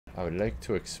I would like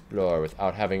to explore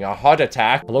without having a heart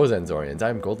attack. Hello, XanZorians.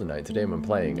 I'm GoldenKnite. Today I'm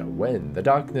playing When the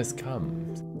Darkness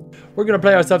Comes. We're gonna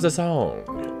play ourselves a song.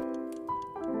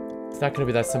 It's not gonna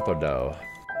be that simple, though.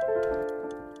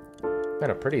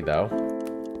 Kind of pretty, though.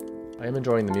 I am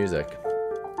enjoying the music.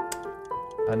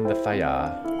 And the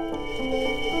fire.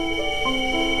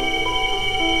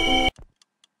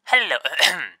 Hello.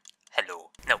 Hello.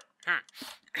 No.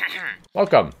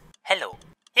 Welcome. Hello.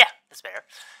 Yeah, that's better.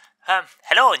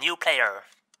 Hello, new player.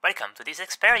 Welcome to this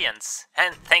experience,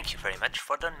 and thank you very much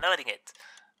for downloading it.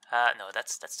 No,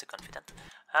 that's too confident.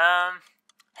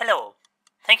 Hello.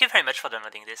 Thank you very much for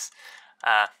downloading this.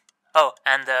 Oh,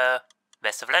 and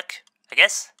best of luck, I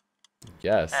guess.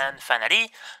 Yes. And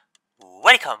finally,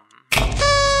 welcome.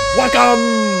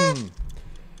 Welcome!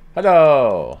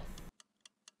 Hello.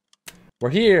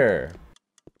 We're here.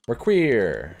 We're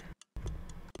queer.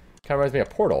 Kind of reminds me of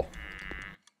Portal.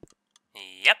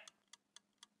 Yep.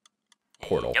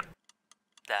 Portal. Yep.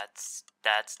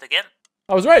 That's the game.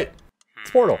 I was right.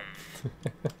 It's Portal.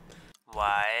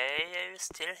 Why are you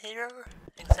still here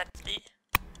exactly?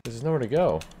 There's nowhere to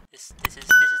go. This is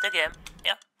the game.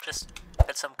 Yeah, just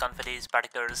get some confetti's,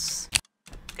 particles,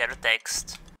 get a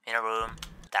text in a room,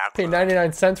 dark Pay room,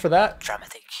 99 cents for that.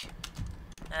 dramatic,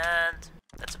 and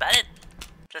that's about it.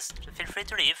 Just feel free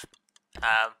to leave.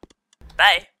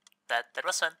 Bye. That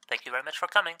was fun. Thank you very much for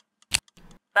coming.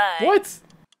 Bye. What?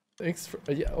 Thanks for,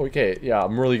 yeah, okay, yeah,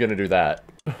 I'm really gonna do that.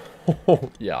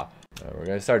 Yeah. We're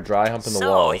gonna start dry humping the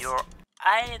walls. So you're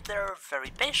either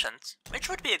very patient, which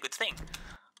would be a good thing,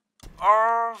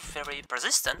 or very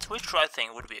persistent, which I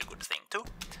think would be a good thing too,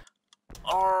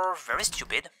 or very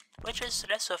stupid, which is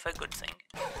less of a good thing,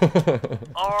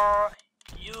 or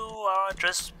you are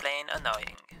just plain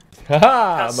annoying.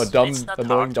 Haha! I'm a It's dumb, not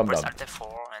annoying hard to press dum-dum.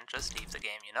 Alt F4 and just leave the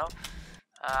game, you know?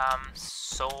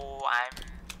 So I'm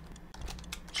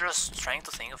just trying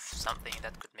to think of something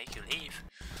that could make you leave.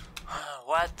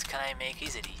 What can I make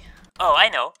easily? Oh, I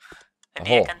know.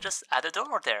 Maybe I can just add a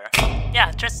door there.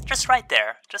 Yeah, just right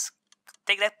there. Just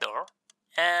take that door,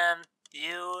 and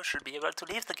you should be able to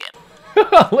leave the game.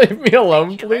 Leave me alone,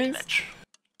 Thank you very please. much.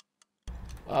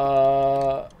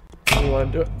 You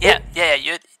wanna do it? Yeah,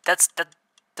 you. That's the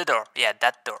door. Yeah,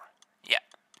 that door. Yeah,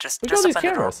 just Look at all these open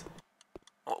the door. cameras.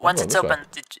 Once going it's this way. open,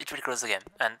 it will close the game,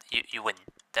 and you win.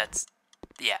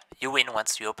 Yeah, you win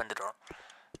once you open the door.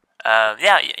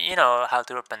 Yeah, you know how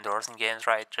to open doors in games,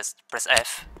 right? Just press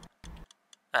F,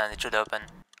 and it should open.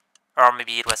 Or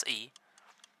maybe it was E.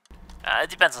 It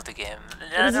depends on the game.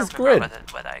 I is don't this remember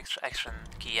grid? what action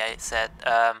key I said.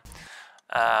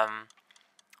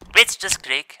 It's just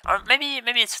click, or maybe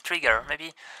it's trigger.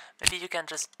 Maybe you can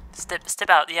just step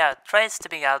out. Yeah, try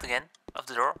stepping out again of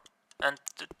the door, and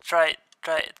try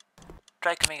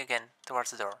coming again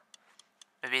towards the door.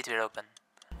 Maybe it will open.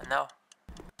 No.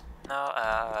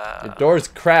 The door's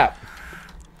crap.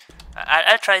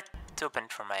 I'll try to open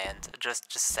it from my end.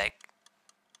 Just a sec.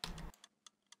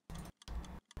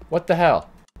 What the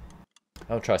hell? I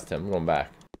don't trust him. I'm going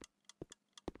back.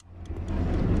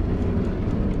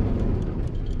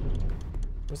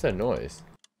 What's that noise?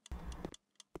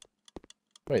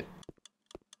 Wait.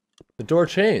 The door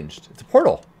changed. It's a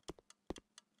portal.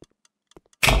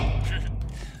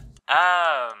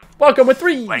 Welcome with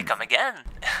 3. Welcome again.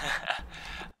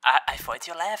 I thought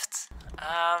you left.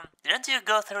 Didn't you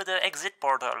go through the exit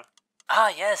portal?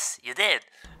 Ah, yes, you did.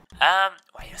 Why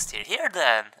are you still here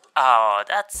then? Oh,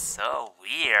 that's so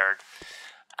weird.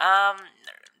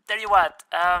 Tell you what,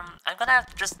 I'm gonna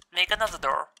just make another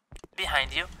door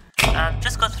behind you.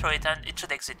 Just go through it and it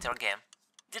should exit your game.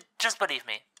 Just believe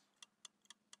me.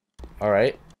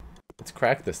 Alright. It's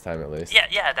cracked this time at least.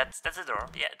 Yeah, that's the door.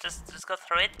 Yeah, just go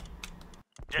through it.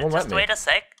 Won't let Just me. wait a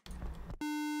sec.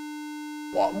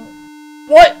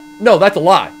 What? No, that's a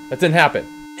lie. That didn't happen.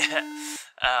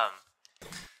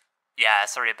 Yeah,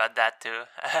 sorry about that too.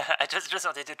 I just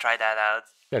wanted to try that out.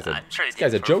 I'm sure This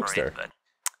guy's a didn't go for jokester. it, but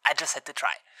I just had to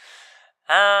try.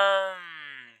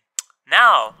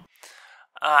 Now,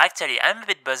 actually, I'm a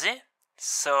bit busy,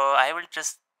 so I will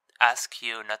just ask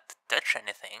you not to touch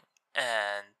anything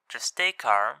and just stay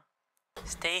calm,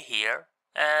 stay here,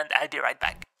 and I'll be right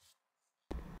back.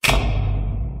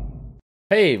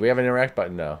 Hey, we have an interact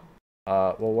button now.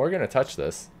 Well, we're gonna touch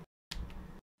this.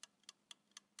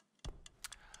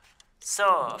 So,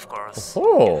 of course,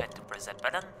 Oh. you had to press that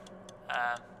button.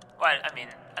 Well, I mean,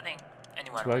 I think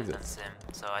anyone would have done sim,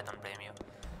 so I don't blame you.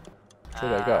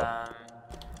 Where'd I go?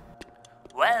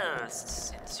 Well,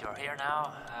 since you're here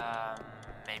now,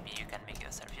 maybe you can make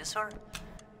yourself useful.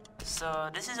 So,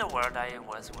 this is a world I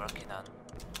was working on.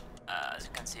 As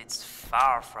you can see, it's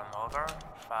far from over,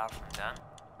 far from done.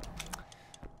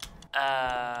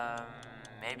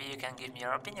 Maybe you can give me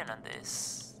your opinion on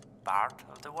this part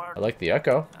of the world. I like the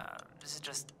echo. This is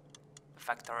just a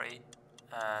factory,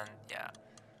 and yeah.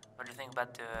 What do you think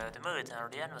about the mood or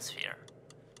the atmosphere?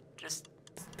 Just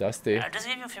Dusty. I'll just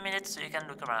give you a few minutes so you can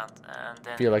look around, and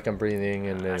then Feel like I'm breathing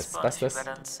in I'll spawn a few asbestos.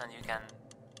 buttons, and you can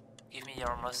give me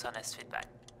your most honest feedback.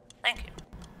 Thank you.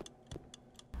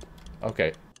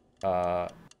 Okay.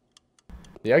 The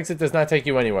exit does not take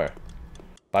you anywhere.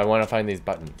 But I want to find these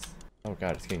buttons. Oh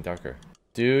god, it's getting darker.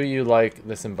 Do you like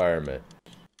this environment?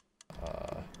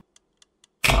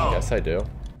 Yes, I do.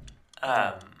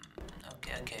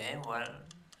 Okay, well...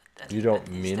 You don't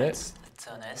mean it? That's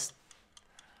honest.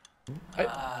 I-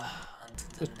 On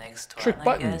to the next trick one,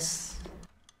 button. I guess.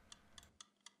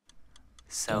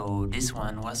 So, this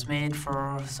one was made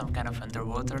for some kind of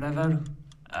underwater level.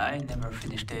 I never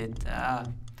finished it.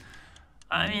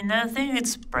 I mean, I think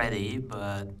it's pretty,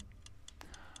 but...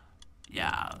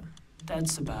 yeah,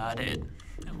 that's about it.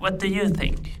 What do you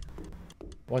think?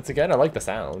 Once again, I like the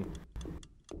sound.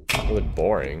 Really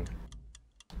boring.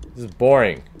 This is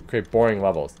boring. Create boring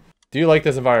levels. Do you like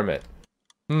this environment?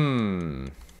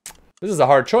 This is a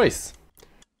hard choice.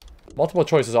 Multiple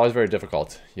choice is always very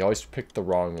difficult. You always pick the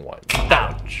wrong one.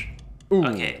 Ouch! Ooh.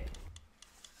 Okay.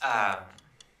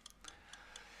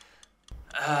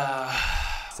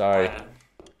 Sorry. Well,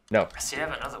 No. I still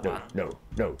have another No, one.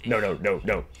 no.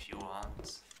 If you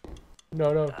want.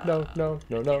 No.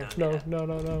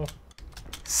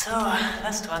 So,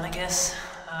 last one, I guess.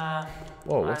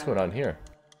 Whoa, what's going on here?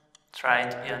 Try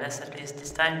to be honest at least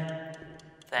this time.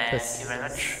 Thank Yes. you very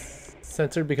much.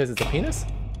 Censored because it's a penis?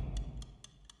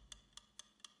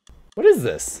 What is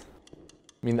this?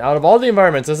 I mean, out of all the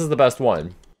environments, this is the best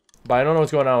one. But I don't know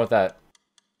what's going on with that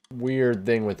weird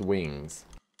thing with wings.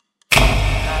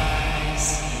 I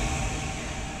see.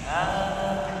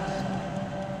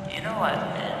 You know what?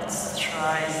 Let's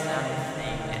try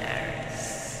something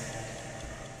else.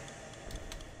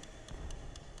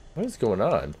 What is going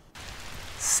on?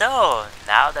 So,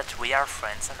 now that we are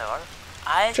friends and all,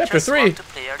 I Chapter just 3. want to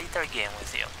play a little game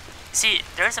with you. See,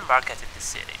 there's a market in the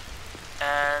city,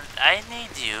 and I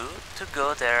need you to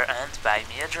go there and buy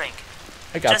me a drink.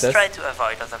 I got Just this. try to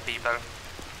avoid other people.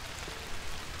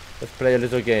 Let's play a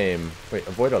little game. Wait,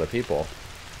 avoid other people.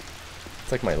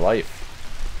 It's like my life.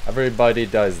 Everybody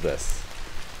does this.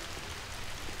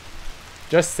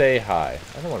 Just say hi.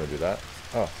 I don't want to do that.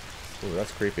 Oh, ooh,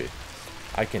 that's creepy.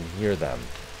 I can hear them.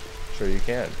 Sure you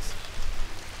can.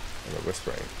 And they're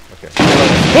whispering. Okay.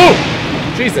 Oh!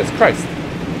 Jesus Christ!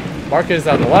 Market is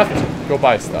on the left. Go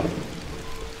buy stuff.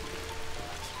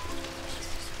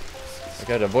 I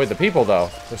gotta avoid the people though.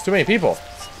 There's too many people.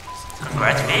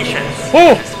 Congratulations!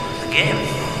 Oh! This was the game.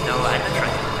 Though I'm not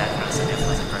trying to be that person if it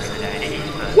was a perfect idea,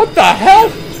 but... What the hell?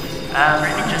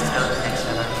 Really just go to the next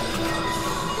level.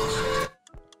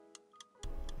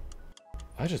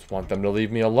 I just want them to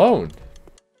leave me alone.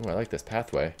 Oh, I like this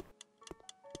pathway.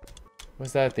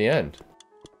 What's that at the end?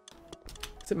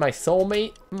 Is it my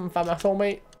soulmate? Found my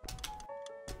soulmate?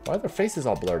 Why are their faces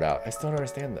all blurred out? I still don't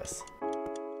understand this.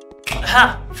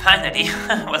 Ha! Finally!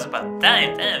 Was about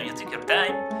time. Damn, you took your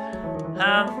time.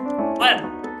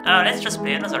 Let's just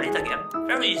play another little game.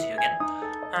 Very easy again.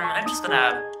 I'm just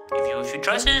gonna give you a few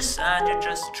choices, and you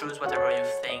just choose whatever you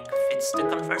think fits the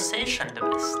conversation the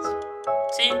best.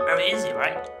 See? Very easy,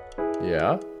 right?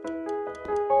 Yeah?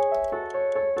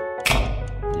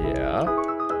 Yeah?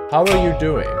 How are you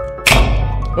doing?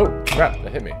 Oh, crap,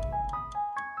 that hit me.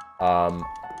 I'm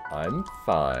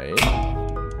fine.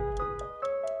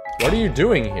 What are you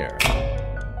doing here?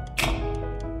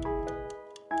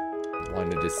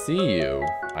 Wanted to see you,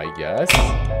 I guess.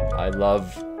 I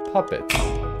love puppets.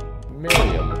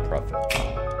 Miriam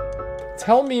Prophet.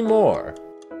 Tell me more.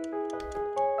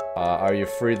 Are you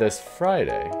free this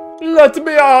Friday? Let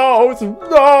me out!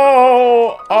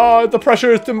 No! The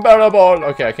pressure is unbearable.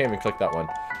 Okay, I can't even click that one.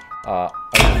 Are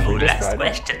you free this Last Friday?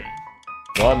 question.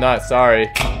 No, I'm not. Sorry.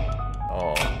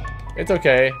 Oh. It's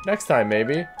okay. Next time,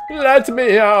 maybe. Let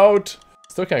me out!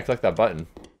 Still can't click that button.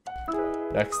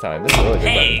 Next time. This is a really good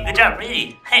Hey, button. good job,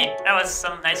 really. Hey, that was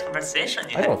some nice conversation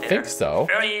you I had don't there. think so.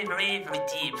 Very, very, very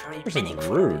deep, very Person's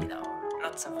meaningful. rude. You know,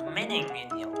 lots of meaning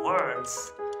in your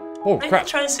words. Oh, Great crap.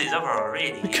 choices overall,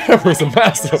 really. The camera's I think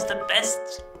massive. you chose the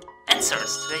best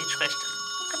answers to each question.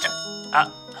 Good job.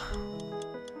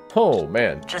 Oh,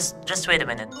 man. Just wait a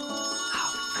minute.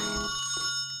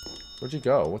 Where'd you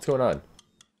go? What's going on?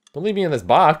 Don't leave me in this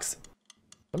box.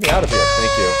 Let me out of here.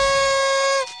 Thank you.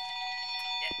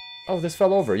 Oh, this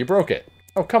fell over. You broke it.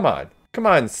 Oh, come on. Come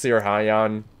on, Sir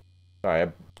Hyan. Sorry,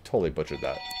 I totally butchered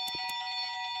that.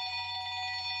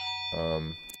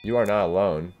 You are not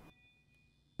alone.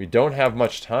 We don't have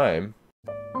much time.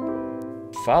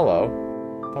 Follow?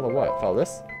 Follow what? Follow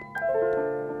this?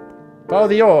 Follow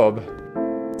the orb!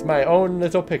 It's my own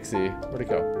little pixie. Where'd it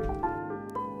go?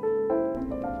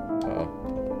 Uh-oh.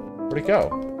 Where'd it go?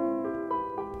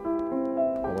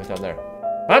 Oh, it went down there.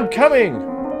 I'm coming!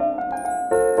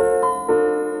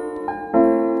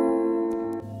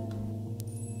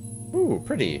 Ooh,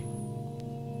 pretty.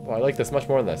 Well, I like this much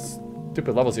more than this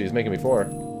stupid levels he was making before.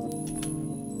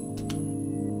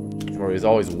 Where he was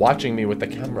always watching me with the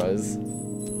cameras.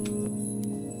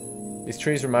 These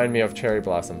trees remind me of cherry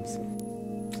blossoms.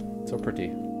 So pretty.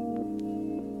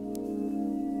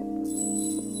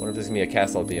 Wonder if there's gonna be a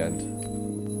castle at the end.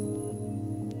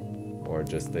 Or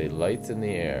just the lights in the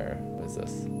air. What is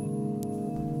this?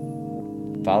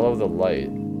 Follow the light.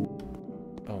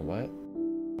 Oh, what?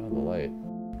 Follow the light.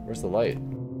 Where's the light?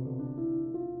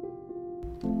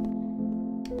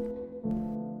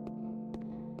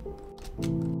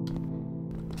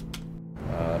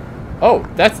 Oh,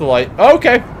 that's the light. Oh,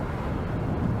 okay.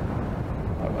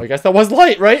 I guess that was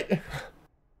light, right?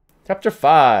 Chapter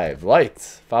 5.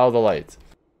 Lights. Follow the light.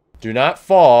 Do not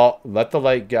fall. Let the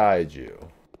light guide you.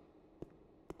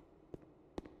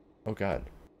 Oh, God.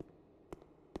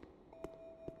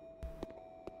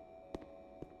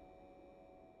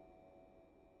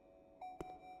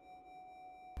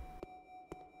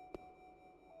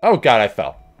 Oh, God, I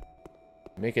fell.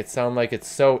 Make it sound like it's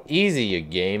so easy, you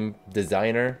game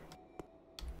designer.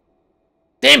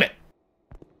 Damn it!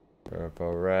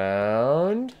 Purple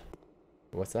round.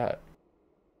 What's that?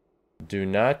 Do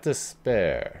not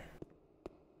despair.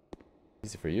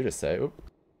 Easy for you to say. Oop.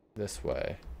 This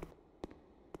way.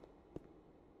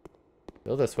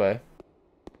 Go this way.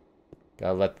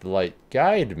 Gotta let the light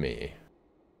guide me.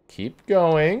 Keep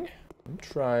going. I'm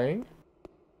trying.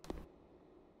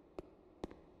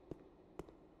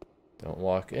 Don't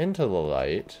walk into the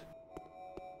light.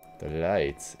 The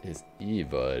light is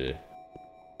evil.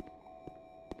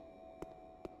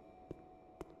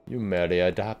 You merely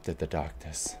adopted the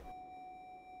darkness.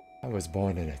 I was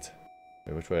born in it.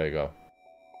 Wait, which way did I go?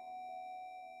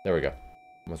 There we go.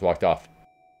 Almost walked off.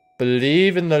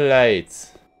 Believe in the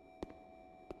light.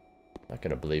 I'm not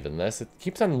gonna believe in this. It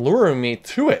keeps on luring me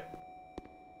to it.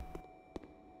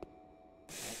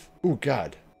 Ooh,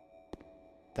 God.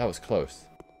 That was close.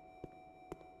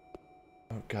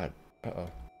 Oh, God. Uh-oh.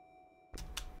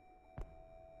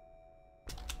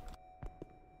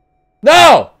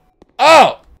 No!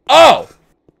 Oh! Oh!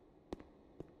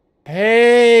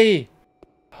 Hey!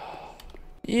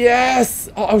 Yes!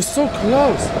 Oh, I was so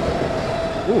close!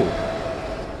 Ooh.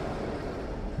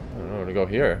 I don't know where to go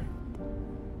here.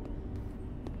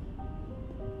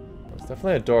 There's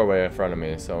definitely a doorway in front of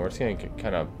me, so we're just gonna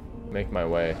kind of make my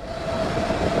way.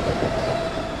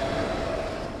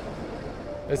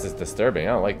 This is disturbing.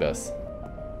 I don't like this.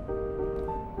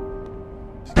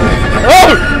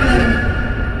 Oh!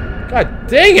 God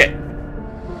dang it!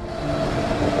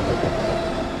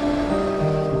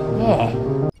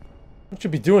 Oh. I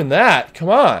should be doing that. Come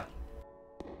on.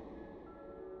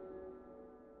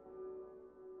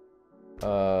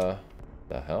 The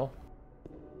hell?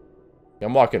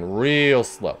 I'm walking real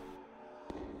slow.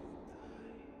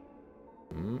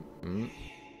 Don't.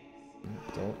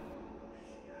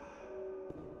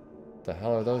 What the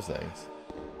hell are those things?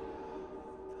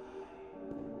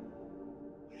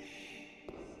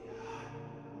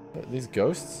 Are these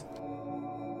ghosts?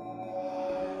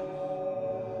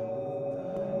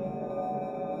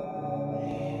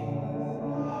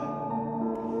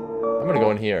 I'm gonna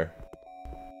go in here.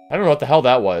 I don't know what the hell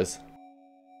that was.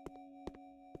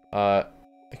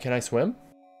 Can I swim?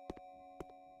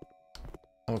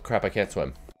 Oh crap, I can't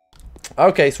swim.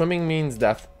 Okay, swimming means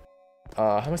death.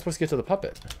 How am I supposed to get to the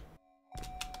puppet?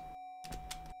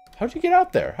 How'd you get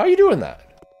out there? How are you doing that?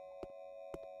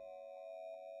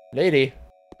 Lady.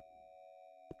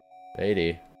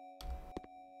 Lady.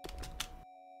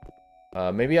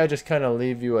 Maybe I just kind of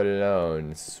leave you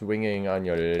alone, swinging on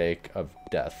your lake of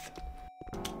death.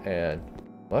 And...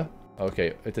 what?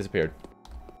 Okay, it disappeared.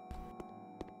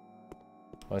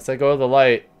 Once I go to the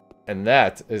light, and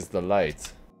that is the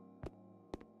light.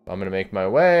 I'm gonna make my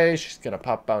way. She's gonna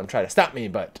pop out and try to stop me,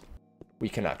 but we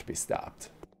cannot be stopped.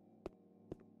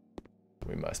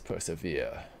 We must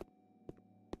persevere.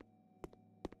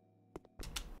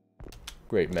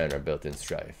 Great men are built in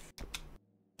strife.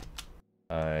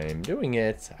 I'm doing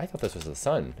it. I thought this was the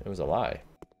sun. It was a lie.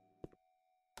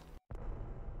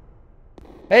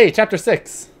 Hey, chapter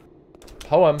 6.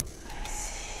 Poem.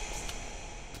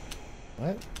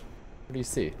 What? What do you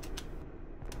see?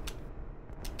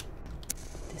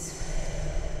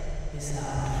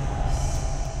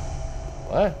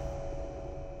 What?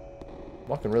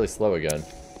 Walking really slow again.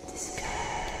 It's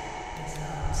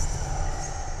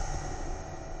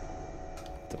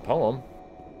a poem.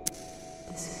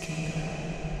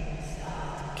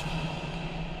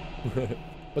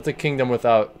 What's a kingdom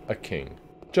without a king?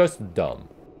 Just dumb.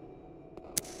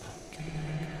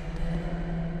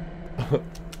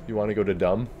 You want to go to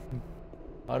dumb?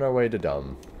 On our way to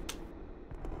dumb.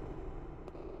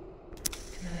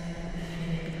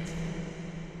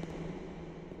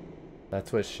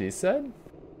 That's what she said?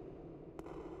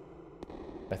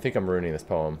 I think I'm ruining this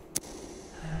poem.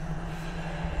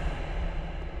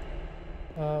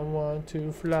 I want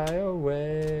to fly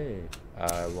away.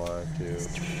 I want to.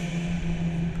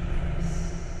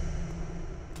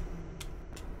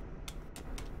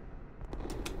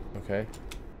 Okay.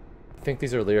 I think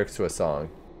these are lyrics to a song.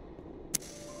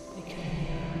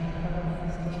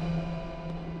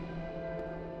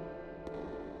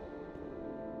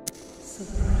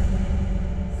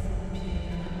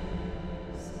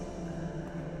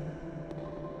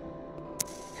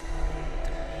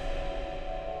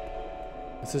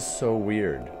 This is so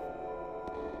weird.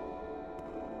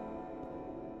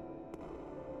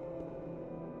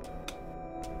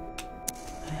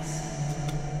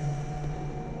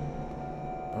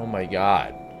 Oh my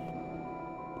god.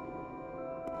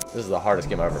 This is the hardest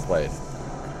game I've ever played.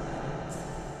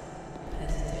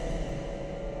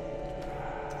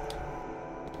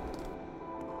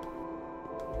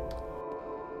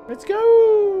 Let's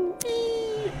go!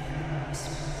 Eee!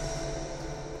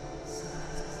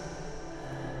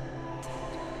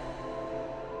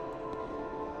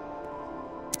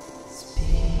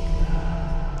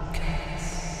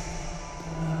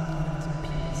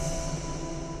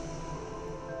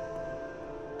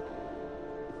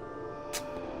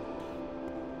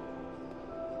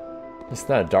 It's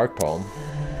not a dark poem.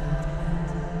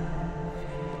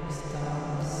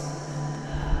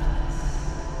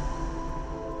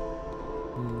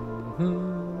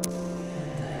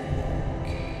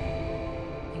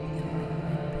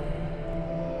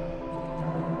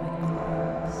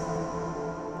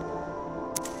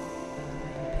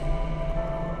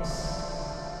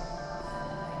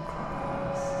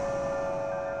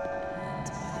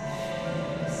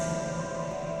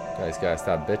 Guys gotta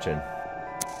stop bitching.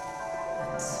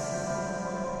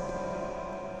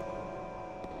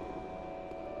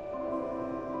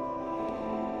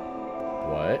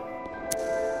 What?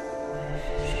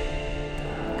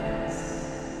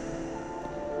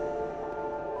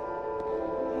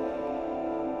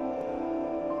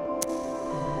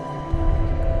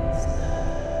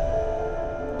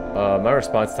 My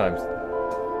response time's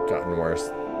gotten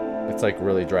worse. It's like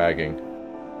really dragging.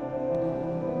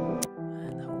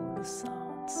 And all the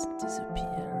sounds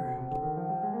disappear.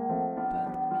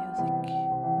 Better music.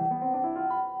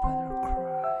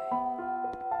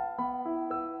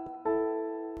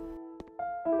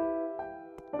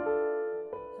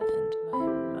 Better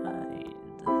cry. And my mind.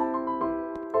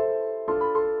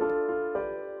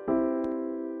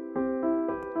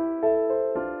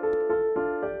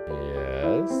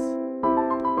 Yes.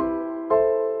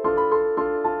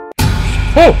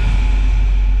 Oh!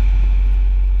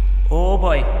 Oh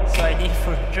boy, so I leave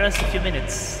for just a few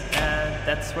minutes, and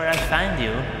that's where I find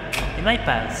you. In my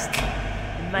past.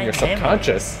 In my You're memory.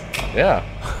 subconscious. Yeah.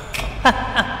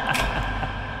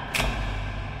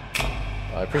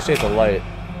 I appreciate the light.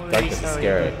 I'm really Darkness is sorry,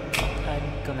 scary. but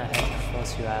I'm gonna have to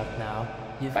force you out now.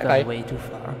 You've Bye gone bye. way too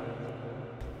far.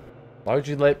 Why would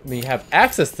you let me have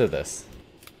access to this?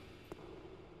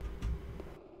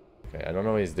 Okay, I don't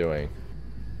know what he's doing.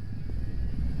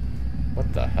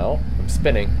 What the hell? I'm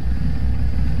spinning.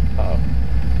 Uh-oh.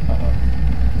 Uh-oh.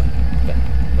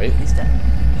 Wait, Is that?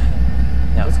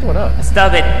 No. what's going on?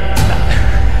 Stop it! Stop.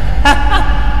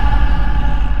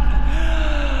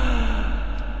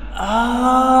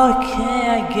 Okay,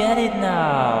 I get it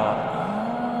now.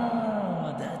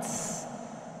 Oh,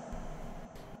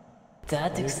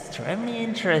 that's extremely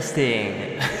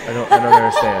interesting. I don't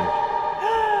understand.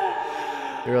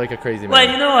 You're like a crazy man. Well,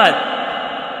 you know what?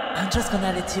 I'm just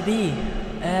gonna let you be.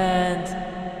 And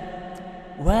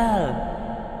well,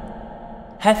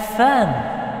 have fun.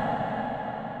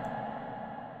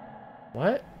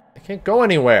 What? I can't go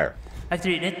anywhere.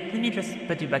 Actually, let me just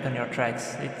put you back on your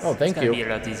tracks. Oh, thank it's you. gonna be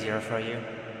a lot easier for you.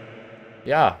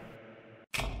 Yeah.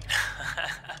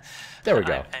 There we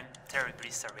go. I'm terribly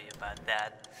sorry about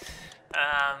that.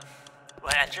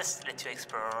 Well, I'll just let you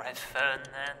explore, have fun,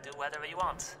 and do whatever you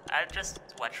want. I'll just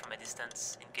watch from a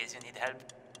distance in case you need help.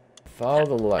 Follow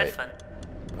the Have light. fun.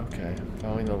 Okay,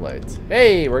 following the lights.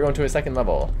 Hey, we're going to a second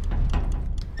level.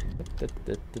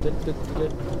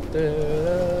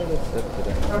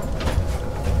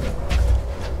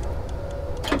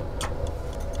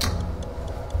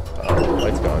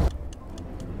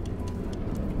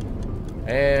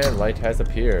 light has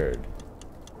appeared.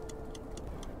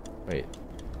 Wait.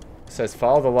 It says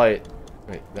follow the light.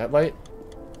 Wait, that light?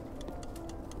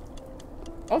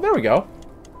 Oh, there we go. I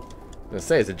was gonna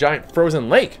say, it's a giant frozen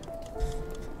lake.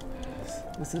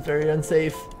 This is very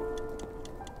unsafe.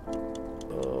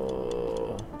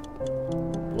 Oh.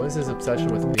 What is his obsession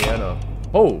with piano?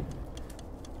 Oh!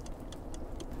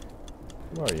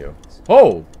 Who are you?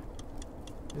 Oh!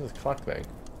 This is a clock thing.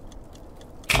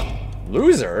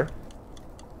 Loser?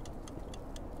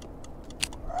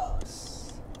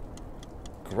 Gross.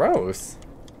 Gross?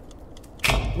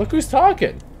 Look who's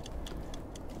talking.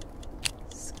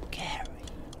 Scary.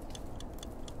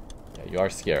 Yeah, you are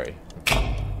scary.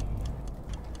 Ghost.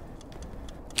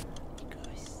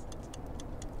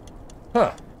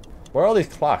 Huh. Where are all these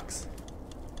clocks?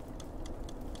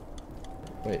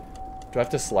 Wait. Do I have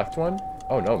to select one?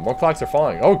 Oh no, more clocks are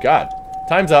falling. Oh god.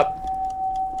 Time's up.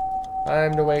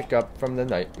 Time to wake up from the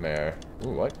nightmare.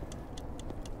 Ooh, what?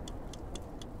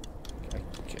 I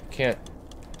can't.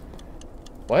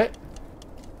 What?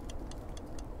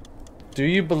 Do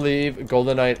you believe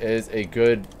GoldenKnite is a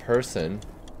good person?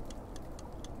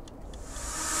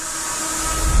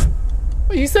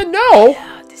 Oh, you said no!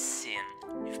 Yeah, this scene.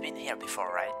 You've been here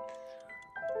before, right?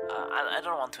 I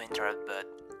don't want to interrupt, but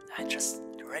I just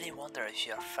really wonder if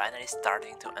you're finally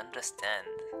starting to understand.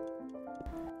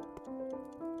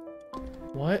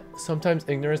 What? Sometimes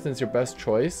ignorance is your best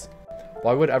choice?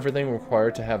 Why would everything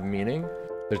require to have meaning?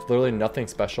 There's literally nothing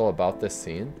special about this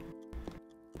scene.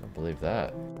 I don't believe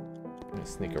that. I'm gonna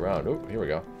sneak around. Oh, here we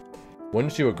go.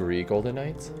 Wouldn't you agree,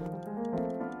 GoldenKnight?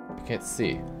 I can't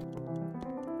see.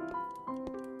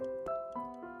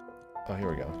 Oh, here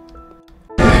we go.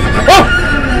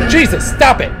 Oh! Jesus,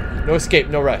 stop it! No escape,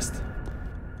 no rest.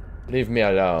 Leave me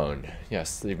alone.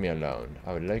 Yes, leave me alone.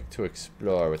 I would like to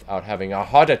explore without having a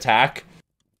heart attack.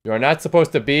 You are not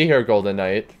supposed to be here,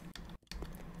 GoldenKnight.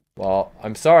 Well,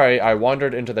 I'm sorry. I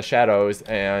wandered into the shadows,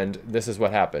 and this is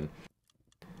what happened.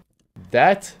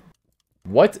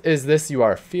 What is this you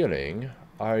are feeling?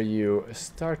 Are you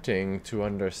starting to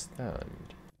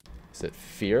understand? Is it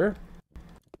fear?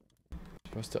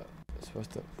 Supposed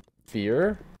to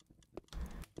fear?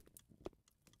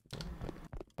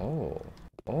 Oh,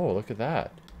 look at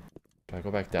that. Do I go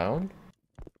back down?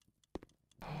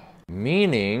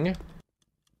 Meaning,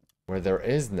 where there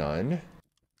is none.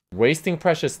 Wasting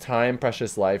precious time,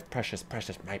 precious life, precious,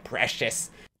 my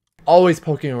precious. Always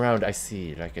poking around, I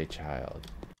see, like a child.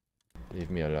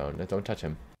 Leave me alone. Don't touch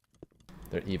him.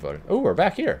 They're evil. Oh, we're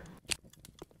back here.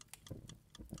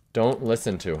 Don't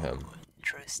listen to him.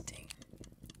 Interesting.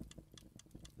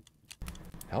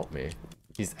 Help me.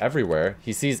 He's everywhere.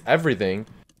 He sees everything.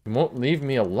 He won't leave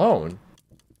me alone.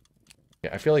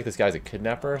 Yeah, I feel like this guy's a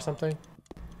kidnapper or something.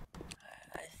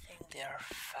 I think they are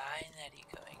finally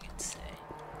going insane.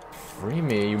 Free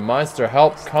me, you monster.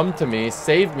 Help. Come to me.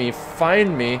 Save me.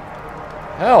 Find me.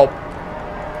 Help.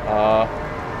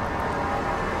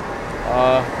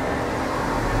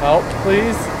 Help,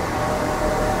 please.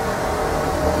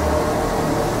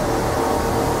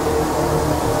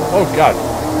 Oh, God.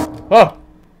 Oh!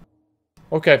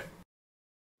 Okay.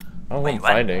 I don't know what I'm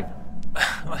finding.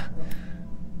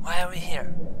 Why are we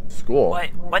here? School.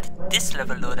 Why did this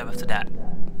level load up after that?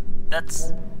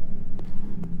 That's...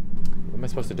 What am I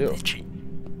supposed to do? Literally.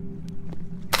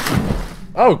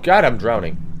 Oh, God, I'm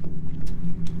drowning.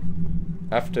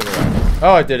 After the...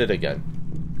 Oh, I did it again.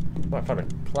 Oh, I found a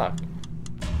clock.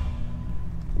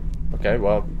 Okay,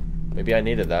 well, maybe I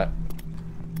needed that.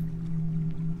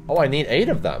 Oh, I need 8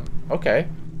 of them. Okay.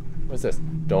 What's this?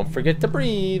 Don't forget to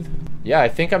breathe. Yeah, I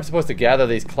think I'm supposed to gather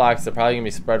these clocks. They're probably going to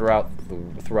be spread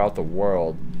throughout the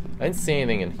world. I didn't see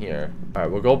anything in here.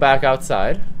 Alright, we'll go back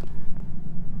outside.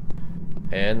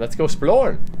 And let's go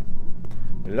exploring.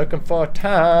 We're looking for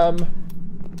Tom.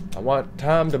 I want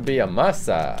Tom to be on my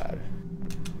side.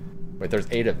 Wait, there's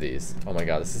 8 of these. Oh my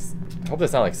god, this is... I hope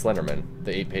that's not like Slenderman.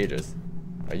 The 8 pages.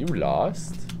 Are you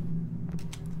lost?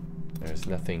 There's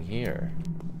nothing here.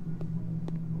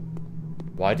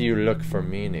 Why do you look for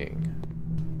meaning?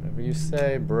 Whatever you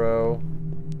say, bro.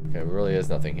 Okay, there really is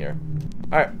nothing here.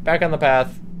 Alright, back on the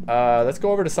path. Let's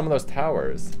go over to some of those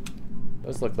towers.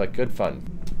 Those look like good fun.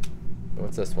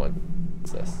 What's this one?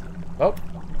 What's this? Oh.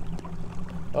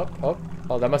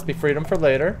 Oh, that must be freedom for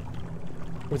later.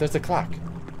 Oh, there's a clock.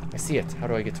 I see it. How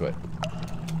do I get to it?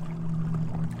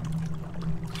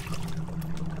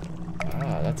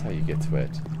 Ah, that's how you get to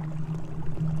it.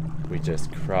 We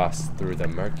just crossed through the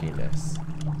murkiness.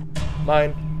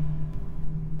 Mine.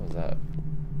 What was that?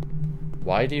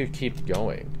 Why do you keep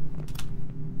going?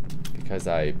 Because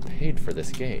I paid for this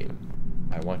game.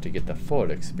 I want to get the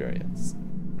full experience.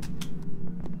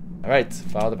 Alright,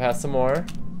 follow the path some more.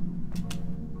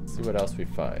 Let's see what else we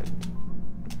find.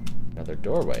 Another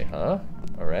doorway, huh?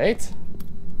 Alright.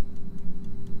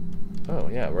 Oh,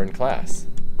 yeah, we're in class.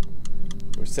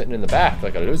 We're sitting in the back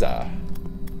like a loser.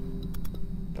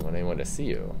 Don't want anyone to see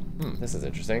you. This is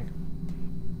interesting.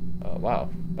 Oh, wow.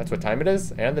 That's what time it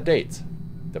is? And the date.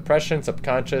 Depression,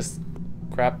 subconscious,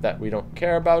 crap that we don't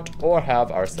care about or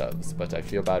have ourselves. But I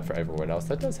feel bad for everyone else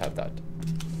that does have that.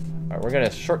 Alright, we're gonna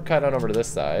shortcut on over to this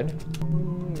side.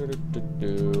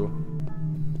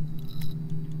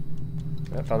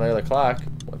 I found the other clock.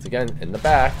 Once again, in the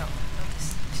back. No,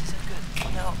 this isn't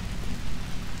good. No.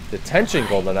 Detention,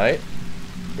 GoldenKnite.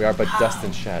 We are but dust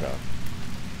and shadow.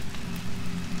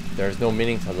 There is no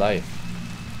meaning to life.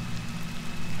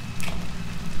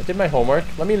 I did my homework.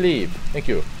 Let me leave. Thank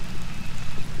you.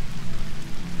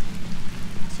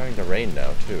 It's starting to rain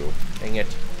now, too. Dang it.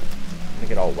 I'm gonna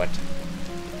get all wet.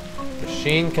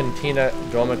 Machine, cantina,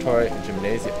 dormitory, and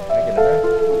gymnasium. Can I get in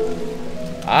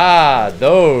there? Ah,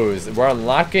 those. We're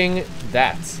unlocking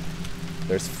that.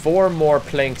 There's 4 more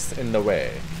planks in the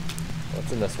way.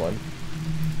 What's in this one?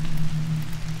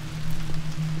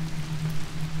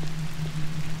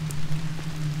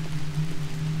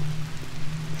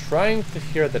 Trying to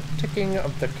hear the ticking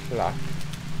of the clock.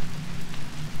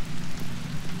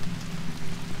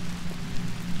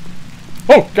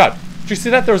 Oh, God! Did you see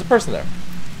that? There was a person there.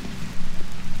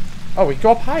 Oh, we can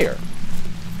go up higher.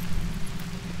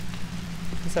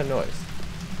 What's that noise?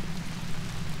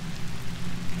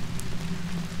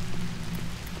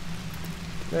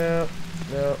 No,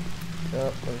 no, no.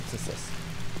 What is this?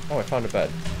 Oh, I found a bed.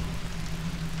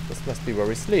 This must be where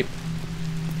we sleep.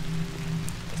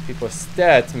 These people stare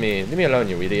at me. Leave me alone,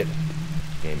 you idiot.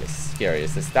 The game is scary.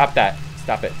 It says, stop that.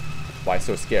 Stop it. Why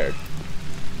so scared?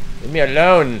 Leave me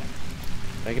alone.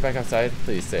 Did I get back outside?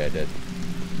 Please say I did.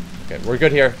 Okay, we're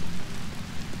good here.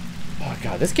 Oh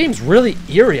god, this game's really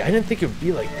eerie. I didn't think it would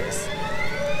be like this.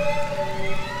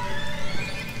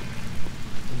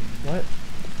 What?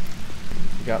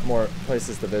 We got more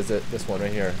places to visit. This one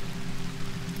right here.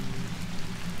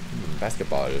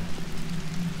 Basketball.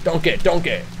 Donkey,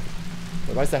 donkey!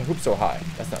 Why is that hoop so high?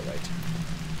 That's not right.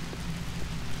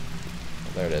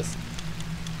 Oh, there it is.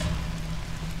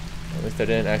 At least I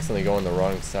didn't accidentally go on the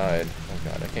wrong side. Oh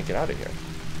god, I can't get out of here.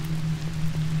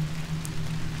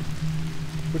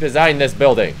 Who designed this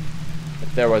building?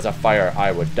 If there was a fire,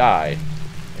 I would die,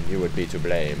 and you would be to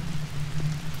blame.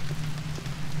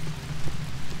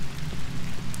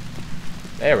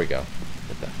 There we go.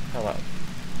 Get the hell out.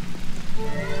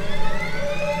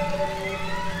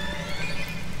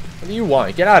 What do you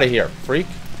want? Get out of here, freak.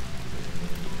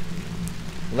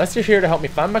 Unless you're here to help me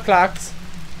find my clocks,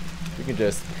 you can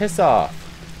just piss off.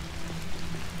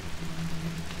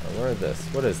 Oh, where is this?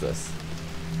 What is this?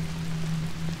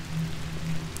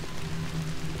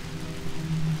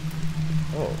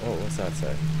 Oh, what's that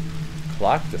say?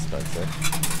 Clock dispenser.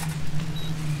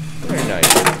 Very nice.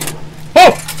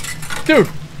 Oh! Dude!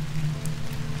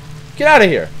 Get out of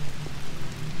here!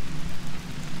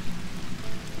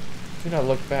 Do not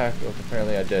look back. Oh,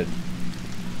 apparently I did.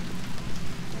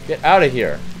 Get out of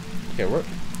here. Okay,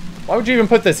 why would you even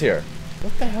put this here?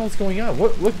 What the hell is going on?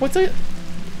 What's it?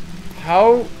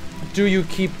 How do you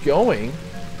keep going?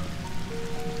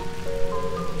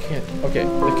 Okay,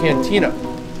 the cantina.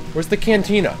 Where's the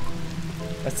cantina?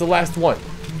 That's the last one.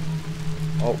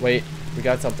 Oh, wait. We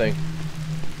got something.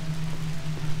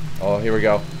 Oh, here we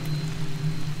go.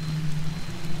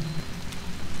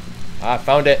 Ah,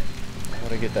 found it. How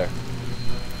did I get there?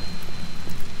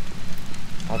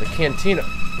 Oh, the cantina.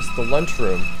 It's the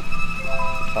lunchroom.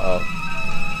 Uh-oh.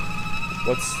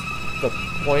 What's the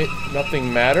point?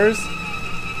 Nothing matters?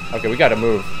 Okay, we gotta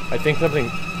move. I think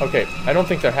something... Okay, I don't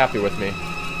think they're happy with me.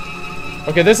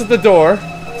 Okay, this is the door.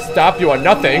 Stop, you are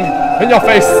nothing. In your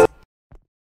face!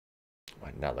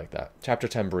 Not like that. Chapter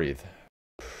 10, breathe.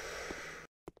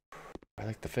 I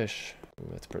like the fish. Ooh,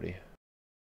 that's pretty.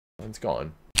 One's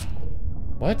gone.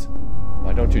 What?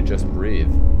 Why don't you just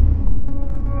breathe?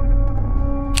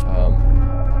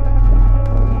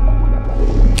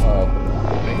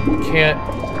 I can't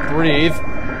breathe.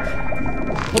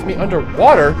 Put me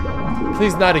underwater?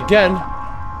 Please not again.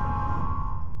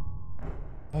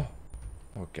 Oh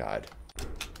god.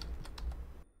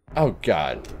 Oh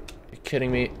god. Are you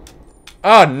kidding me?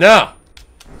 Oh no!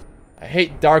 I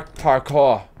hate dark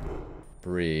parkour.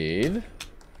 Breathe.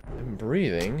 I'm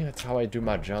breathing. That's how I do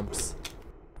my jumps.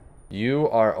 You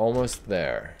are almost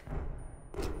there.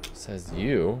 Says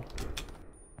you.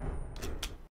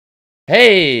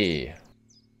 Hey!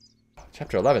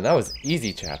 Chapter 11. That was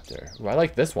easy chapter. Ooh, I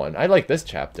like this one. I like this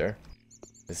chapter.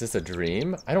 Is this a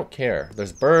dream? I don't care.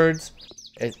 There's birds.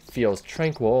 It feels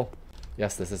tranquil.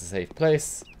 Yes, this is a safe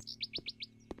place.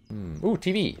 Ooh,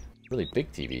 TV. Really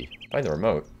big TV. Find the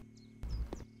remote.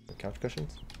 Couch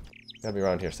cushions? Gotta be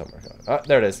around here somewhere. Ah,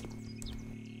 there it is.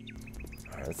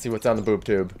 Alright, let's see what's on the boob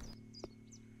tube.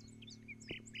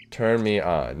 Turn me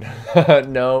on.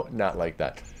 No, not like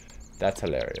that. That's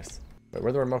hilarious. Wait,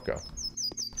 where'd the remote go?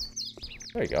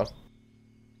 There you go.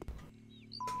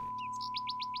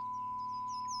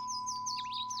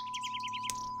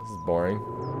 This is boring.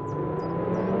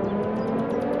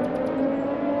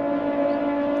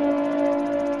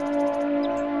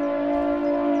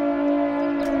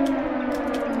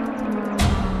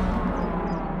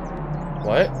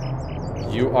 What?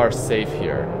 You are safe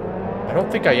here. I don't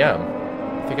think I am.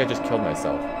 I think I just killed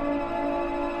myself.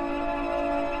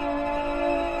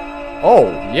 Oh,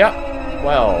 yeah.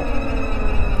 Well.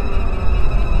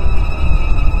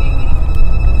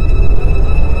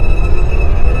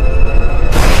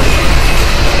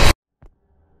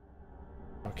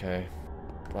 Okay.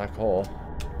 Black hole.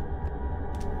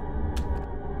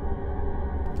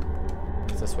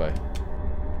 What's this way?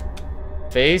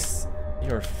 Face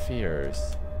your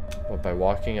fears. What, by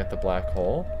walking at the black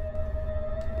hole?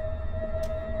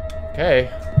 Okay.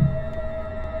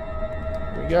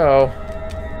 Here we go.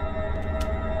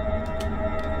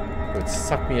 It would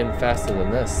suck me in faster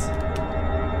than this.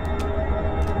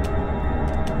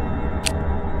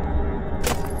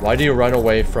 Why do you run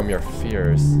away from your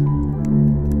fears?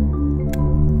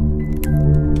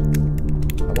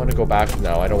 I want to go back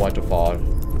now. I don't want to fall.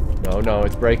 No, no,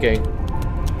 it's breaking.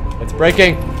 It's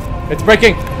breaking! It's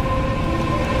breaking!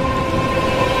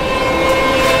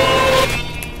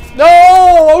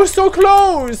 No! I was so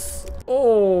close!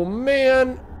 Oh,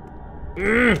 man.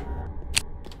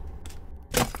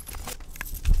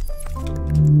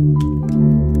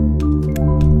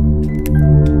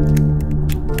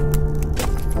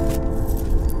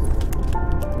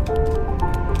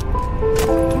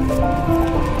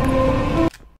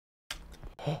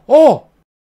 Oh!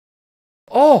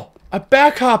 Oh! I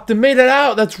back hopped and made it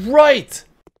out! That's right!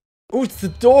 Oh, it's the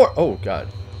door! Oh, God.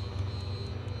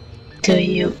 Do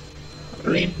you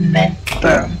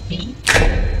remember me?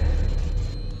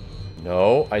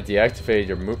 No, I deactivated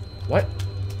your move. What?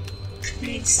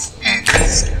 Please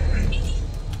answer me.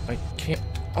 I can't.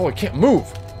 Oh, I can't move!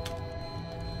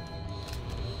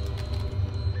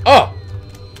 Oh!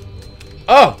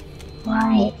 Oh!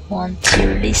 Why won't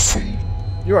you listen?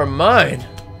 You are mine!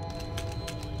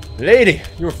 Lady!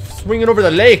 You were swinging over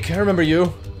the lake! I remember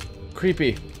you.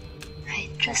 Creepy. I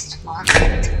just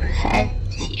wanted to help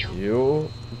you.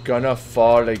 You gonna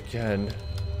fall again.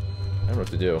 I don't know what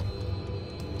to do.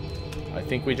 I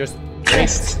think we just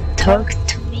talk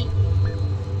to me.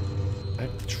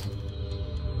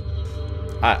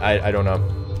 I don't know.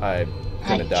 I'm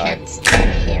gonna die. I can't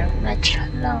stay here much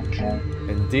longer.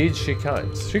 Indeed she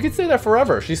can't. She could stay there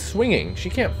forever. She's swinging. She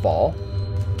can't fall.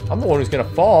 I'm the one who's gonna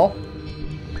fall.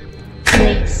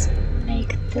 Please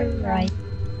make the right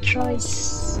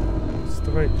choice. What's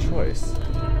the right choice?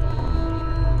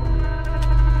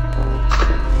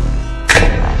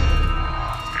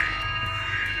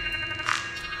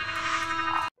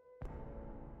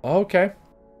 Okay.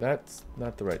 That's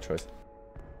not the right choice.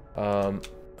 Oh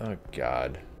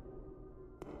God.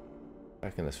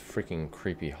 Back in this freaking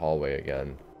creepy hallway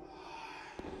again.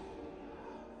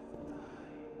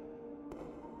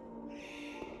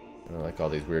 I don't like all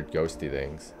these weird ghosty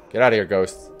things. Get out of here,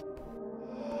 ghosts.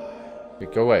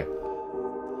 Okay, go away.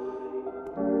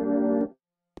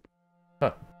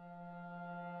 Huh.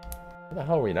 Where the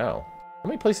hell are we now? How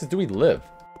many places do we live?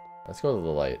 Let's go to the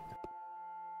light.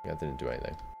 That didn't do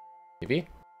anything. TV?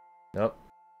 Nope.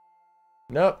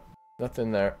 Nope.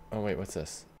 Nothing there. Oh wait, what's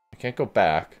this? I can't go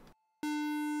back.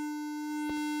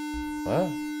 What?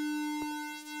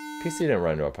 PC didn't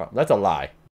run into a problem. That's a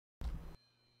lie.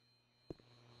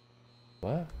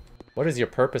 What? What is your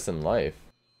purpose in life?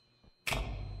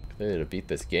 Clearly to beat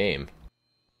this game.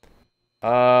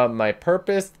 My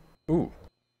purpose? Ooh.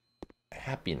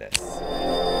 Happiness.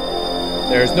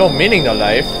 There's no meaning to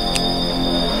life.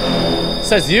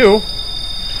 Says you.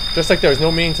 Just like there's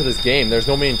no meaning to this game, there's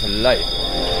no meaning to life.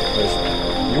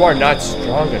 You are not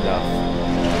strong enough.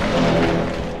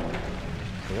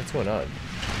 Okay, what's going on?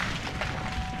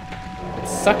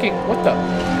 It's sucking. What the?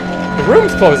 The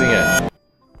room's closing in.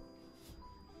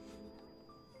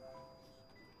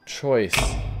 Choice.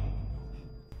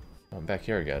 Oh, I'm back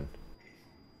here again.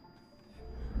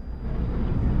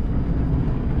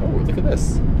 Oh, look at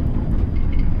this.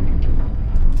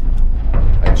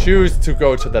 I choose to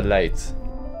go to the light.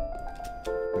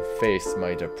 And face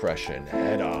my depression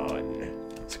head on.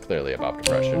 It's clearly about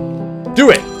depression. Do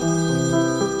it!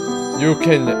 You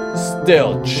can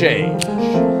still change.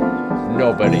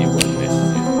 Nobody will miss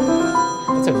you.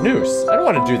 That's a noose. I don't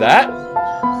want to do that.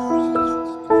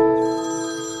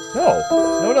 No.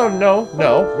 No, no, no,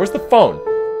 no. Where's the phone?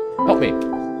 Help me.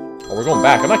 Oh, we're going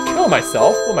back. I'm not killing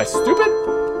myself. What, am I stupid?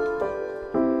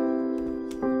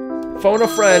 Phone a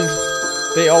friend.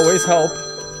 They always help.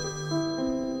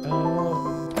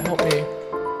 Help me.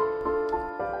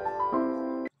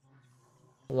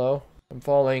 Hello? I'm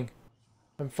falling.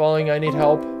 I'm falling. I need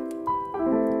help.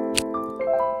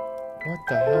 What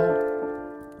the hell?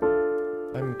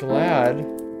 I'm glad.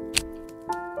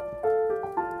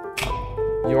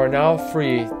 You are now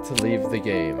free to leave the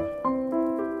game.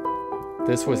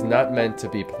 This was not meant to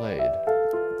be played.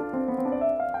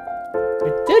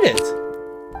 I did it!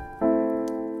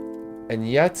 And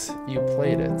yet, you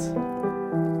played it.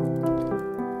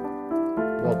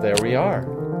 Well, there we are.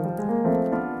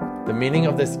 The meaning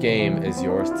of this game is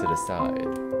yours to decide.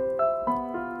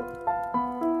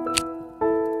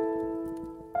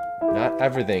 Not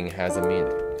everything has a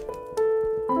meaning.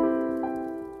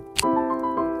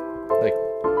 Like,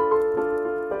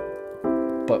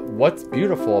 but what's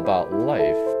beautiful about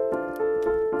life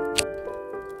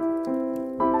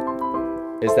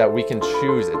is that we can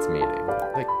choose its meaning.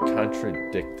 Like,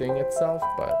 contradicting itself,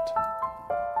 but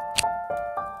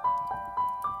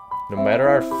no matter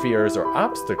our fears or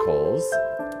obstacles,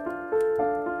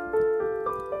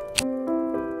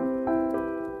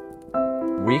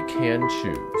 we can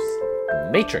choose. The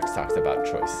Matrix talks about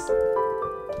choice.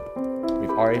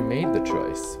 We've already made the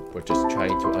choice. We're just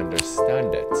trying to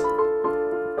understand it.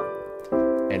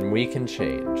 And we can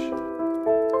change.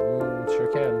 Sure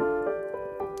can.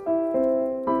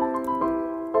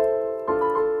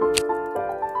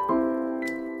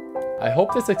 I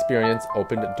hope this experience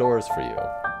opened doors for you.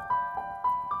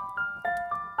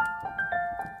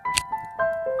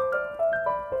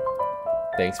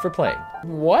 Thanks for playing.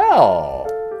 Well,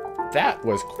 that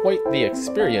was quite the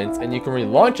experience, and you can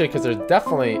relaunch it because there's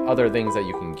definitely other things that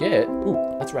you can get. Ooh,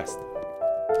 let's rest.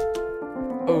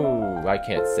 Oh, I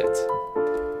can't sit.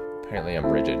 Apparently I'm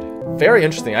rigid. Very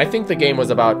interesting. I think the game was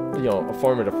about, you know, a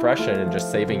form of depression and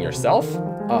just saving yourself,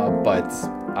 but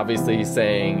obviously he's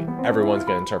saying everyone's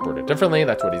going to interpret it differently.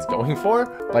 That's what he's going for.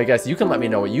 But I guess you can let me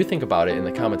know what you think about it in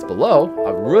the comments below.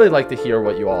 I'd really like to hear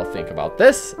what you all think about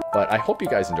this. But I hope you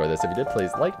guys enjoyed this. If you did,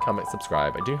 please like, comment,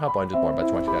 subscribe. I do have one more, but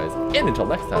to watch you guys. And until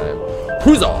next time,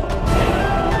 who's all?